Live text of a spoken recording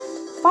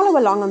Follow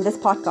along on this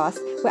podcast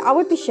where I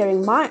would be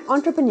sharing my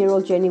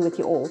entrepreneurial journey with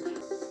you all.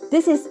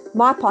 This is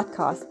my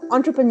podcast,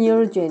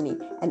 Entrepreneurial Journey,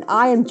 and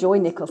I am Joy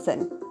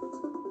Nicholson.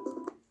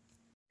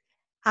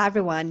 Hi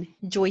everyone,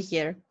 Joy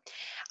here.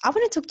 I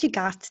want to talk to you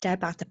guys today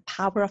about the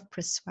power of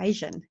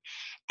persuasion.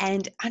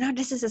 And I know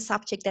this is a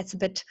subject that's a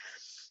bit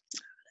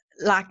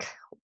like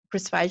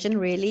persuasion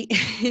really,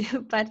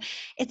 but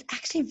it's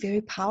actually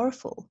very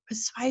powerful.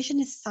 Persuasion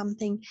is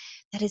something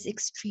that is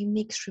extremely,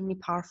 extremely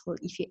powerful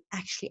if you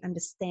actually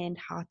understand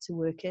how to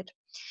work it.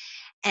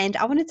 And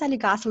I want to tell you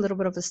guys a little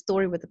bit of a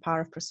story with the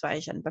power of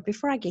persuasion. But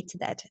before I get to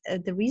that,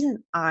 the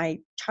reason I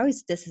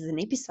chose this as an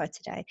episode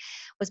today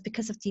was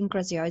because of Dean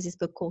Graziosi's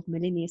book called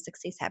Millionaire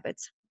Success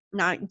Habits.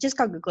 Now, just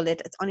go Google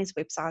it. It's on his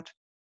website.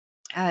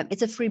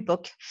 It's a free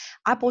book.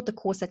 I bought the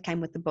course that came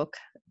with the book,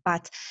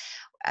 but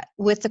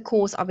with the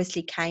course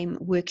obviously came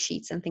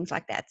worksheets and things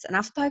like that. And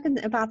I've spoken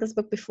about this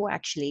book before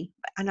actually,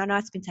 and I know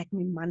it's been taking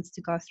me months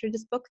to go through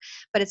this book,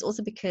 but it's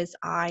also because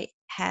I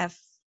have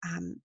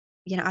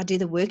I do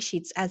the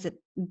worksheets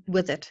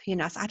with it,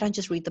 so I don't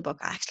just read the book,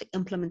 I actually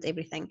implement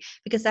everything,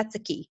 because that's the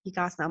key. You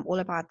guys know I'm all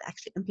about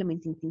actually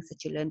implementing things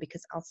that you learn,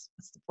 because else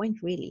what's the point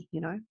really,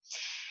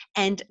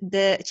 And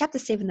the chapter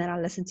 7 that I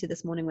listened to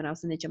this morning when I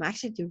was in the gym, I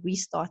actually had to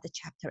restart the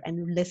chapter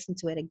and listen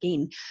to it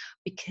again,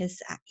 because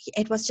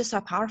it was just so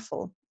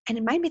powerful. And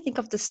it made me think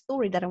of the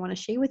story that I want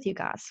to share with you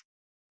guys.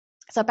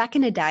 So back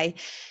in the day,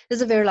 this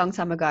is a very long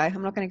time ago.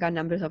 I'm not going to go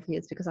numbers of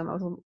years because I'm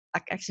also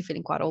actually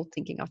feeling quite old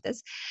thinking of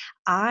this.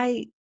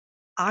 I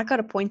got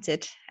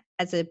appointed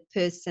as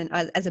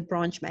a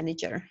branch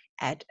manager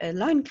at a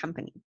loan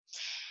company.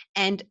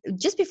 And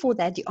just before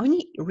that, the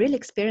only real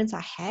experience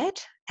I had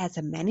as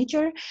a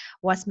manager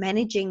was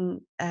managing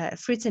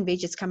fruits and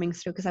veggies coming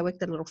through, because I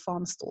worked at a little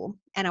farm store,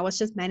 and I was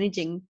just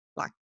managing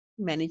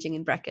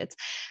in brackets,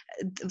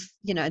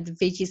 the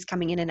veggies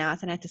coming in and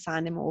out, and I had to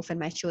sign them off and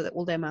make sure that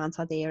all the amounts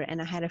are there.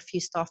 And I had a few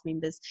staff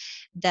members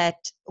that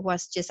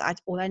was just,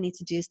 all I need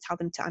to do is tell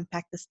them to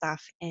unpack the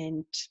stuff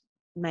and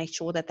make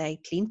sure that they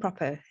clean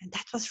proper. And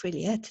that was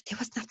really it. There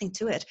was nothing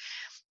to it.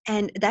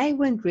 And they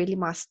weren't really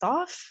my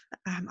staff.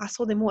 I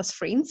saw them more as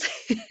friends,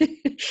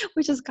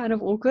 which is kind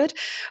of awkward,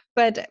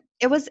 but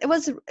it was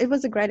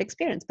a great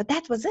experience. But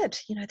that was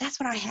it. That's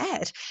what I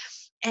had.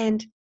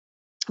 And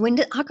when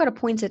I got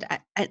appointed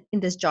in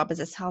this job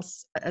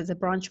as a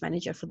branch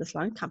manager for this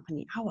loan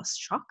company, I was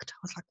shocked. I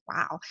was like,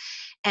 wow.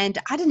 And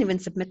I didn't even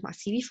submit my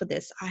CV for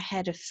this. I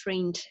had a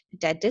friend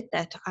that did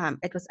that.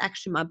 It was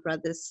actually my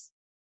brother's,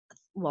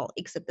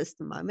 ex at this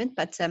moment,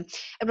 but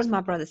it was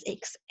my brother's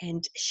ex,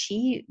 and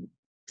she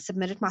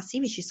submitted my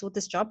CV. She saw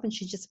this job and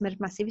she just submitted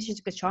my CV. She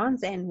took a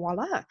chance, and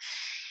voila.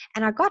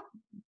 And I got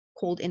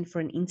called in for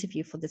an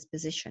interview for this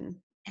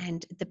position,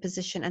 and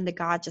the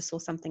guy just saw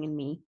something in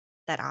me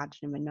that I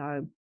didn't even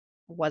know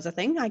was a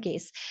thing, I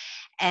guess.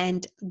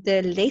 And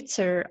the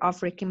letter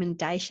of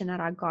recommendation that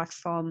I got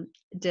from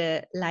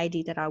the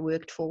lady that I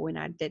worked for when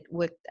I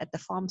worked at the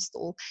farm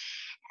stall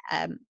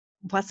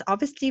was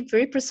obviously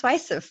very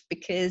persuasive,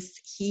 because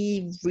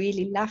he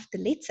really loved the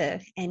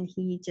letter, and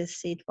he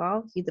just said,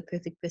 well, you're the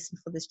perfect person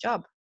for this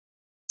job.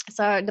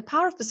 So the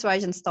power of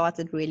persuasion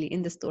started really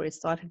in the story. It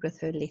started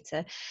with her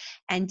letter,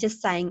 and just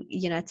saying,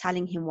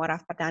 telling him what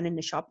I've done in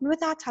the shop,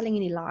 without telling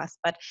any lies.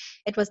 But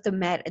it was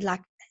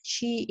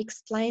she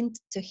explained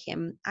to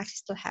him, I actually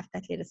still have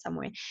that letter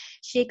somewhere.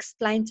 She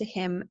explained to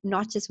him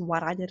not just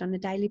what I did on a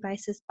daily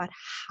basis, but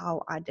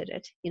how I did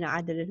it.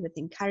 I did it with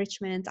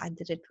encouragement. I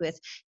did it with,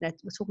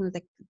 talking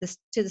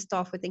to the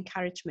staff with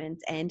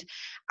encouragement, and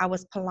I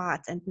was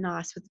polite and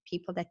nice with the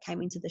people that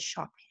came into the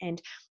shop.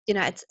 And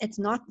it's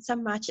not so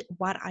much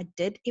what I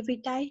did every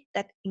day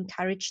that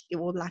encouraged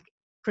or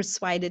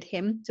persuaded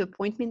him to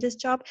appoint me in this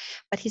job,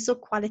 but he saw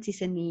qualities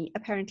in me,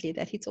 apparently,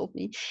 that he told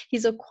me. He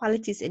saw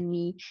qualities in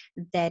me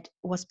that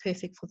was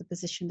perfect for the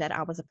position that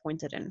I was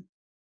appointed in.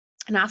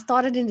 And I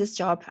started in this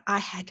job. I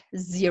had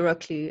zero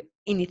clue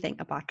anything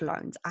about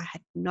loans. I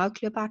had no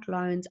clue about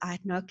loans. I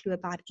had no clue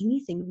about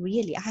anything,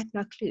 really. I had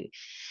no clue.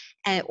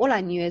 And all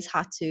I knew is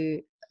how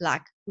to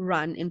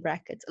run, in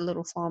brackets, a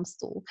little farm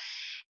stall.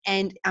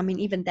 And I mean,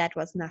 even that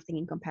was nothing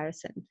in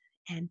comparison.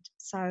 And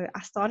so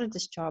I started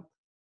this job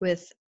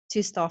with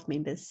 2 staff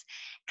members,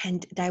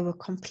 and they were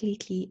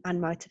completely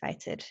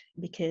unmotivated,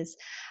 because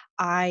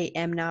I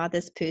am now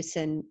this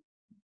person,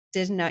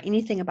 didn't know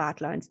anything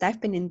about loans.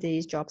 They've been in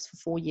these jobs for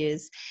 4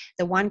 years.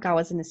 The one guy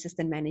was an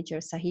assistant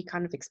manager, so he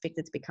kind of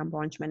expected to become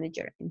branch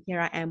manager. And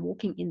here I am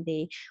walking in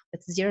there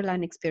with zero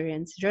loan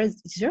experience,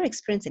 zero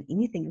experience in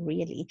anything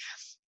really,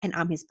 and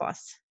I'm his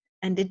boss.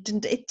 And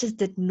it just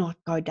did not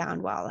go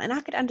down well. And I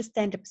could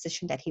understand the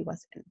position that he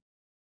was in.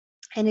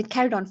 And it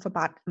carried on for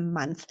about a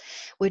month,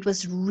 where it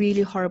was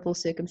really horrible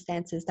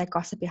circumstances. They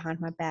gossiped behind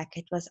my back.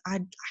 It was,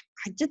 I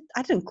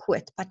didn't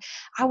quit, but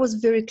I was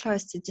very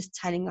close to just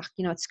telling,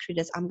 screw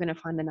this, I'm going to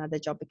find another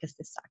job because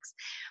this sucks.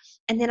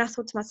 And then I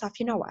thought to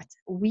myself, you know what?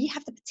 We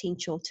have the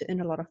potential to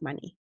earn a lot of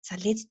money. So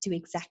let's do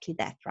exactly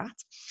that, right?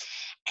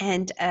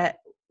 And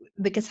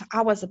because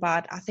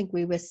I think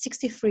we were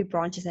 63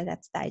 branches at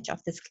that stage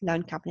of this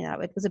loan company.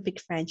 It was a big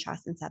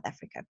franchise in South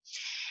Africa.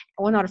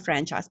 Well, not a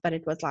franchise, but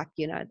it was like,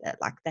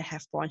 like they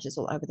have branches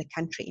all over the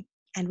country.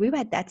 And we were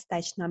at that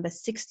stage number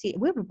 60.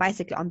 We were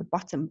basically on the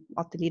bottom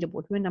of the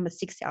leaderboard. We were number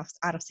 60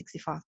 out of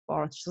 65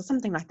 branches or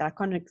something like that. I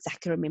can't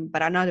exactly remember,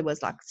 but I know there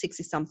was like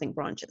 60 something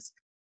branches.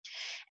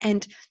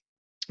 And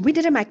we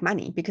didn't make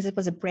money because it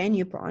was a brand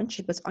new branch.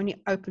 It was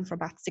only open for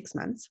about 6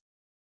 months.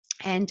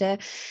 And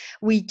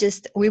we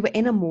were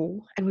in a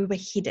mall and we were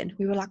hidden.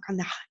 We were like on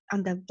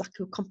the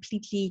like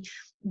completely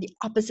the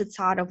opposite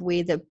side of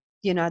where the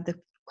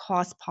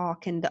cars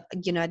park, and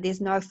there's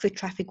no foot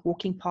traffic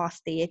walking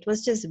past there. It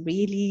was just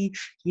really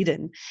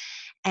hidden.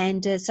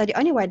 And so the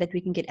only way that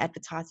we can get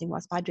advertising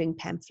was by doing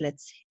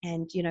pamphlets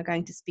and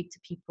going to speak to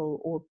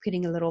people or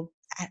putting a little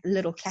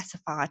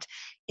classified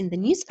in the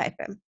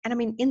newspaper. And I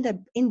mean,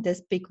 in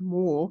this big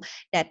mall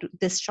that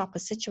this shop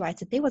is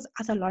situated, there was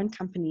other loan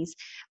companies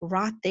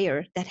right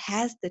there that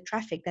has the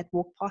traffic that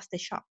walk past the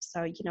shop.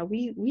 So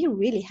we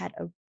really had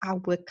our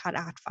work cut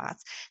out for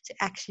us to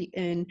actually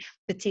earn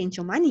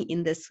potential money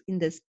in this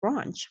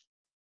branch.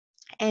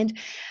 And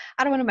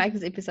I don't want to make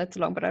this episode too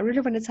long, but I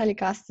really want to tell you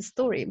guys the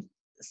story.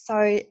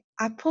 So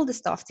I pulled the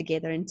staff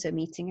together into a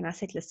meeting and I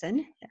said,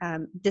 listen,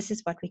 this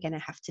is what we're going to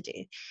have to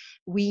do.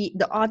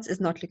 The odds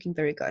is not looking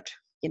very good.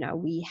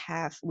 We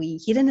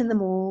hidden in the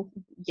mall,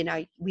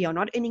 we are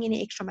not earning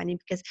any extra money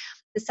because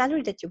the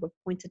salary that you were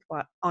pointed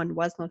on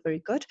was not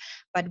very good.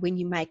 But when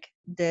you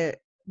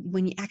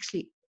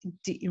actually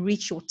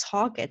reach your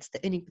targets,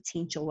 the earning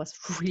potential was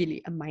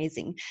really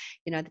amazing.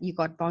 You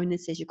got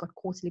bonuses, you got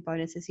quarterly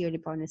bonuses, yearly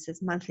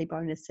bonuses, monthly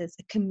bonuses,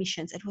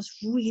 commissions. It was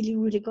really,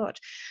 really good.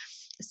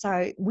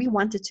 So we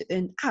wanted to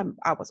earn,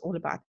 I was all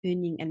about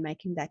earning and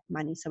making that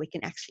money so we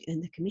can actually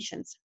earn the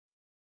commissions.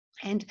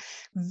 And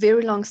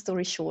very long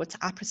story short,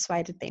 I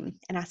persuaded them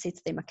and I said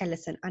to them, okay,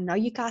 listen, I know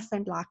you guys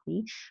don't like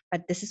me,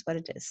 but this is what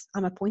it is.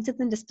 I'm appointed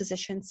in this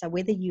position. So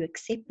whether you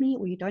accept me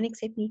or you don't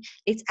accept me,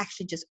 let's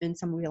actually just earn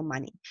some real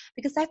money.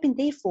 Because they've been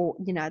there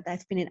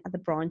they've been in other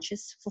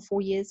branches for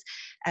 4 years,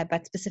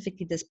 but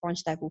specifically this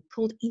branch, they were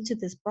pulled into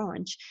this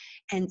branch.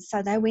 And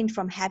so they went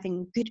from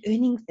having good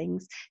earning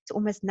things to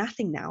almost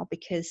nothing now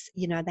because,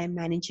 they're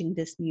managing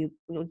this new,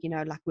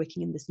 like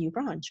working in this new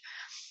branch.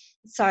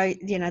 So,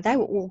 they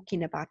were all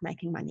keen about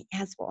making money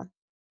as well.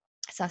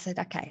 So I said,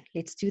 okay,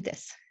 let's do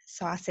this.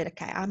 So I said,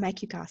 okay, I'll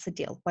make you guys a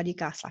deal. What do you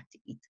guys like to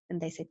eat? And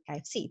they said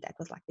KFC. That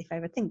was like their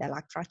favorite thing. They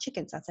like fried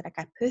chicken. So I said,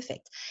 okay,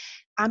 perfect.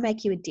 I'll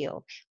make you a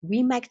deal.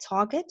 We make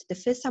Target. The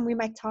first time we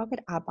make Target,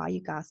 I'll buy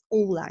you guys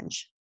all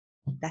lunch.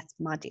 That's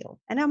my deal.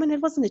 And I mean,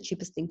 it wasn't the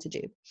cheapest thing to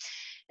do.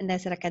 And they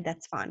said, okay,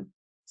 that's fine.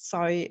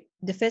 So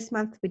the first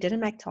month we didn't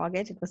make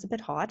Target. It was a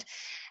bit hard.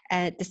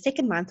 The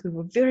second month we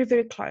were very,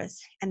 very close.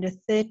 And the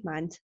third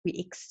month we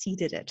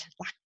exceeded it,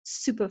 like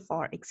super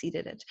far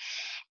exceeded it.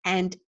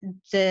 And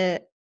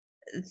the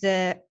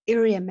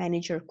area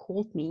manager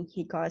called me.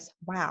 He goes,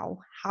 wow,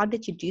 how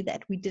did you do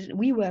that?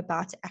 We were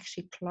about to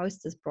actually close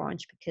this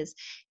branch because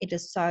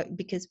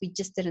we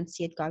just didn't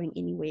see it going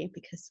anywhere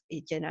because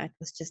it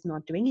was just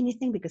not doing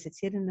anything because it's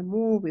hidden in the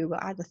mall. We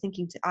were either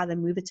thinking to either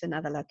move it to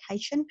another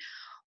location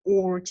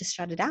or to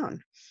shut it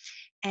down.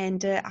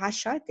 And I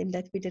showed them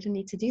that we didn't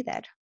need to do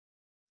that.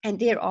 And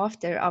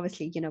thereafter,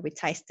 obviously, we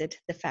tasted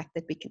the fact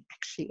that we can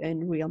actually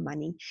earn real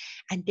money.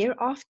 And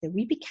thereafter,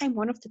 we became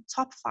one of the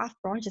top 5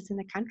 branches in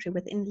the country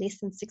within less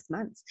than 6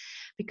 months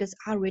because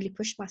I really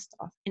pushed my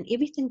staff. And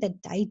everything that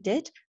they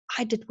did,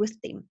 I did with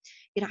them.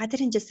 I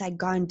didn't just say,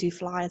 go and do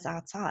flyers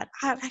outside.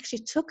 I actually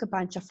took a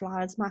bunch of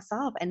flyers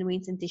myself and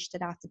went and dished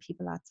it out to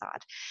people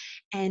outside.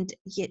 And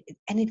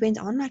it went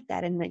on like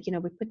that. And,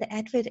 we put the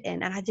advert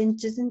in and I didn't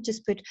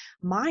just put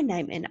my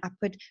name in. I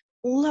put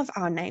all of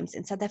our names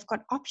in. So they've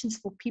got options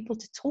for people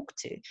to talk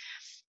to.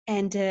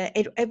 And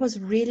it was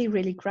really,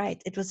 really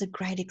great. It was a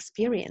great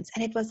experience.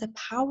 And it was the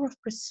power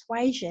of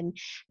persuasion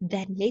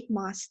that let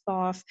my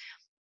staff,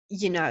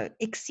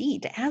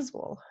 exceed as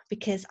well.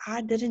 Because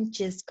I didn't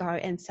just go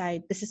and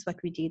say, this is what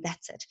we do,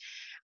 that's it.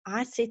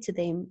 I said to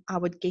them, I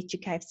would get you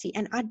KFC.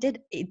 And I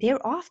did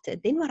thereafter.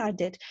 Then what I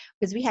did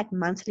was we had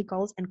monthly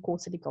goals and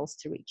quarterly goals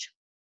to reach.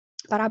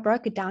 But I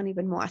broke it down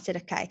even more. I said,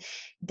 okay,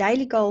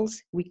 daily goals,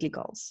 weekly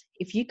goals.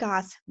 If you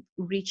guys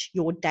reach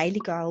your daily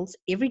goals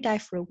every day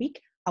for a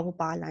week, I will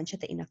buy lunch at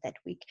the end of that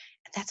week.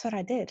 And that's what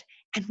I did.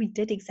 And we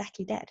did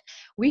exactly that.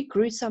 We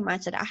grew so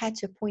much that I had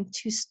to appoint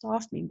 2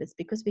 staff members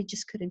because we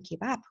just couldn't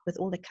keep up with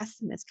all the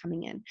customers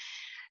coming in.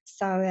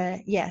 So,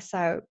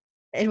 so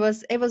it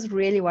was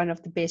really one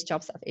of the best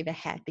jobs I've ever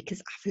had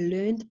because I've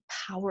learned the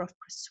power of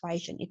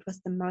persuasion. It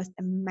was the most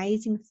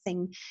amazing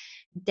thing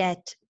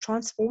that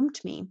transformed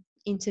me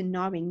into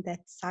knowing that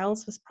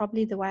sales was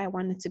probably the way I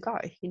wanted to go,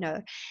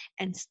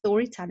 and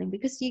storytelling,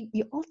 because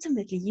you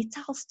ultimately, you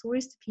tell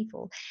stories to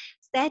people.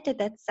 That at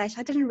that stage,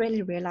 I didn't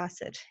really realize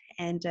it.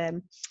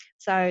 And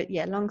so,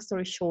 long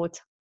story short,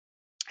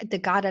 the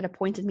guy that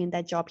appointed me in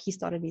that job, he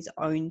started his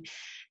own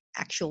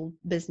actual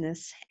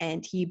business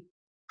and he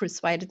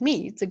persuaded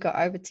me to go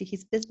over to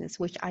his business,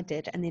 which I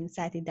did. And then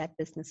sadly, that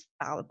business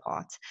fell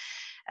apart.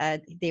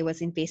 There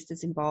was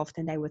investors involved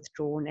and they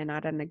withdrawn, and I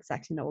don't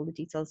exactly know all the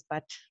details,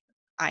 but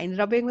I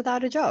ended up being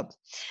without a job,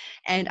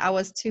 and I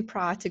was too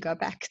proud to go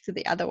back to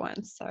the other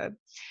one. So,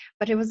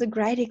 but it was a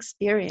great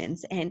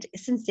experience. And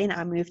since then,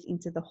 I moved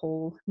into the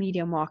whole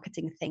media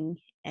marketing thing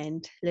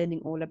and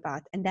learning all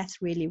about, and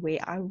that's really where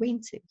I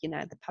went to,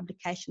 the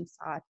publication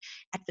side,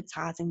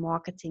 advertising,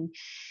 marketing.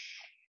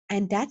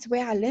 And that's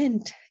where I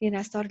learned,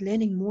 I started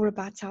learning more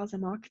about sales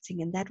and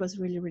marketing, and that was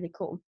really, really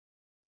cool.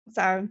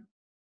 So,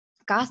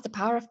 guys, the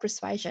power of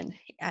persuasion.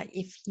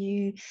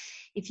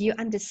 If you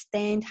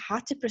understand how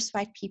to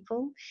persuade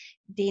people,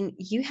 then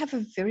you have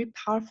a very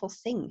powerful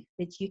thing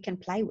that you can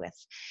play with.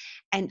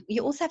 And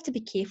you also have to be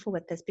careful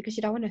with this, because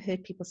you don't want to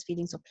hurt people's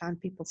feelings or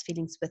plant people's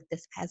feelings with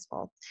this as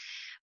well.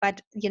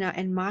 But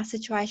in my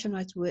situation,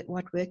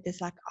 what worked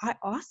is, like, I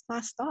asked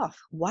my staff,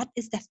 what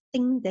is the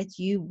thing that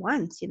you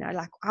want?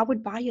 Like, I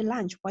would buy your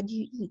lunch, what do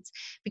you eat?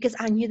 Because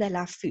I knew they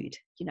love food.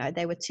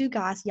 They were two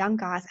guys, young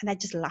guys, and they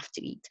just love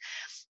to eat.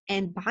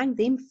 And buying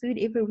them food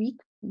every week,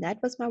 that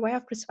was my way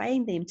of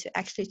persuading them to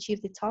actually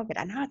achieve the target.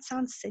 I know it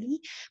sounds silly,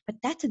 but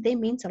that to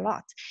them meant a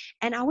lot.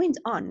 And I went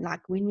on,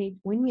 like, when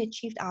we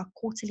achieved our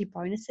quarterly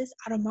bonuses,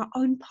 out of my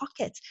own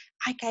pocket,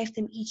 I gave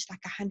them each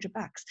like $100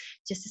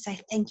 just to say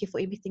thank you for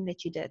everything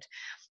that you did.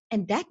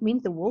 And that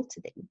meant the world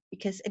to them,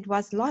 because it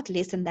was a lot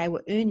less than they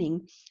were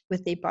earning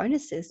with their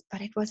bonuses,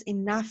 but it was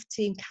enough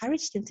to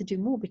encourage them to do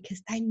more,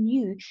 because they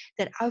knew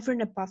that over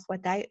and above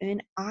what they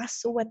earn, I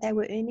saw what they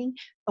were earning,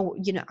 or,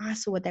 I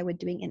saw what they were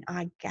doing, and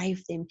I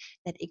gave them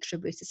that extra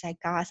boost to say,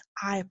 guys,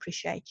 I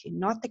appreciate you,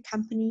 not the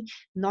company,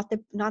 not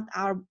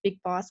our big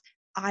boss.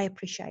 I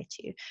appreciate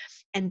you.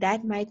 And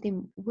that made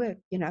them work,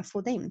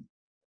 for them.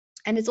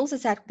 And it's also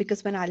sad,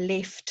 because when I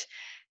left,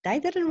 they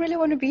didn't really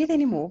want to be there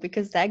anymore,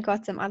 because they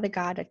got some other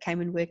guy that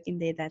came and worked in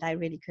there that I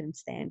really couldn't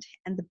stand.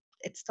 And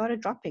it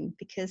started dropping,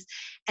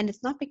 and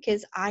it's not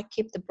because I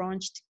kept the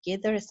branch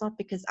together. It's not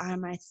because I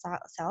am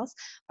myself,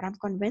 but I'm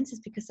convinced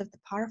it's because of the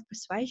power of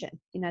persuasion.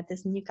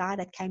 This new guy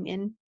that came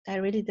in, they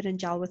really didn't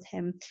gel with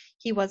him.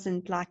 He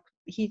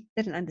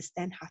didn't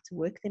understand how to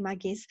work them, I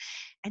guess.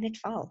 And it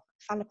fell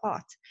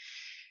apart.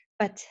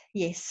 But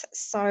yes,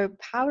 so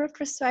power of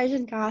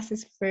persuasion, guys,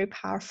 is very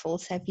powerful.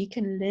 So if you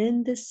can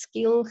learn this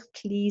skill,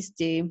 please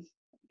do.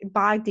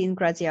 Buy Dean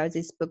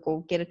Graziosi's book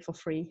or get it for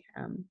free.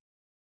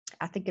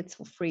 I think it's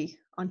for free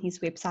on his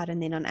website,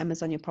 and then on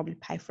Amazon you'll probably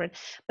pay for it.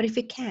 But if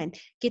you can,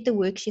 get the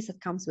worksheets that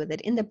comes with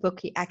it. In the book,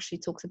 he actually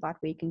talks about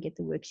where you can get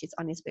the worksheets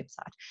on his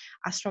website.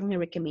 I strongly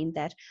recommend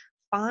that.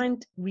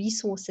 Find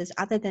resources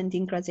other than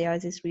Dean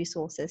Graziosi's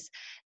resources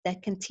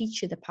that can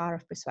teach you the power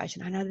of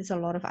persuasion. I know there's a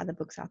lot of other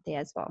books out there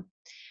as well.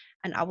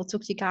 And I will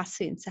talk to you guys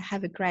soon. So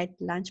have a great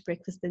lunch,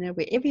 breakfast, dinner,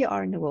 wherever you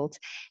are in the world.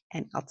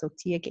 And I'll talk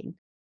to you again.